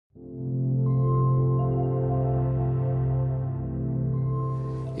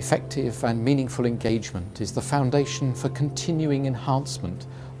Effective and meaningful engagement is the foundation for continuing enhancement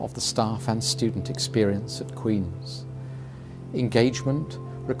of the staff and student experience at Queen's. Engagement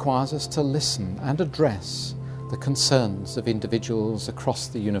requires us to listen and address the concerns of individuals across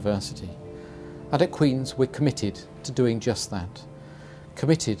the university. And at Queen's we're committed to doing just that.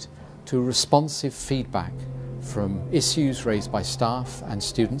 Committed to responsive feedback from issues raised by staff and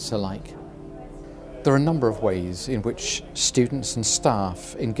students alike. There are a number of ways in which students and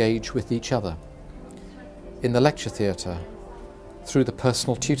staff engage with each other. In the lecture theatre, through the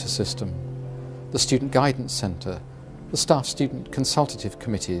personal tutor system, the Student Guidance Centre, the Staff-Student Consultative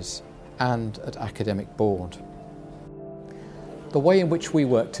Committees, and at Academic Board. The way in which we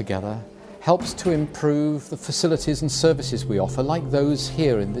work together helps to improve the facilities and services we offer, like those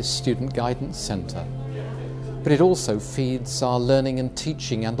here in this Student Guidance Centre. But it also feeds our learning and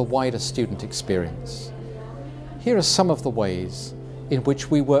teaching and the wider student experience. Here are some of the ways in which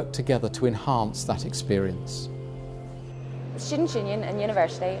we work together to enhance that experience. The Student Union and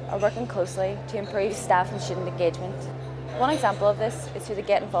University are working closely to improve staff and student engagement. One example of this is through the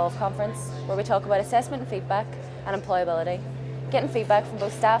Get Involved conference, where we talk about assessment and feedback and employability, getting feedback from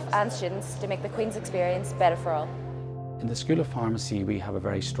both staff and students to make the Queen's experience better for all. In the School of Pharmacy we have a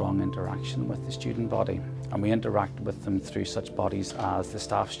very strong interaction with the student body, and we interact with them through such bodies as the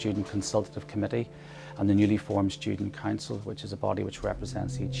Staff-Student Consultative Committee and the newly formed Student Council, which is a body which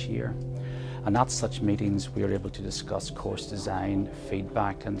represents each year. And at such meetings we are able to discuss course design,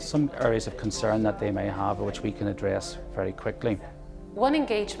 feedback and some areas of concern that they may have which we can address very quickly. One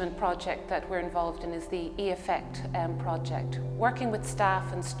engagement project that we're involved in is the e-Effect project. Working with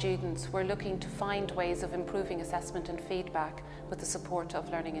staff and students, we're looking to find ways of improving assessment and feedback with the support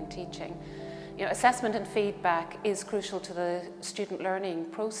of learning and teaching. Assessment and feedback is crucial to the student learning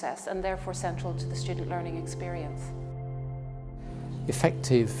process and therefore central to the student learning experience.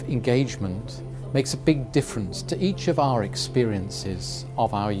 Effective engagement makes a big difference to each of our experiences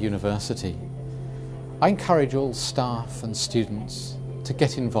of our university. I encourage all staff and students to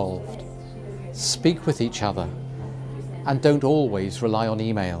get involved, speak with each other, and don't always rely on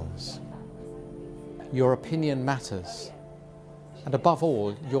emails. Your opinion matters, and above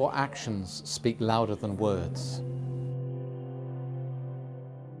all, your actions speak louder than words.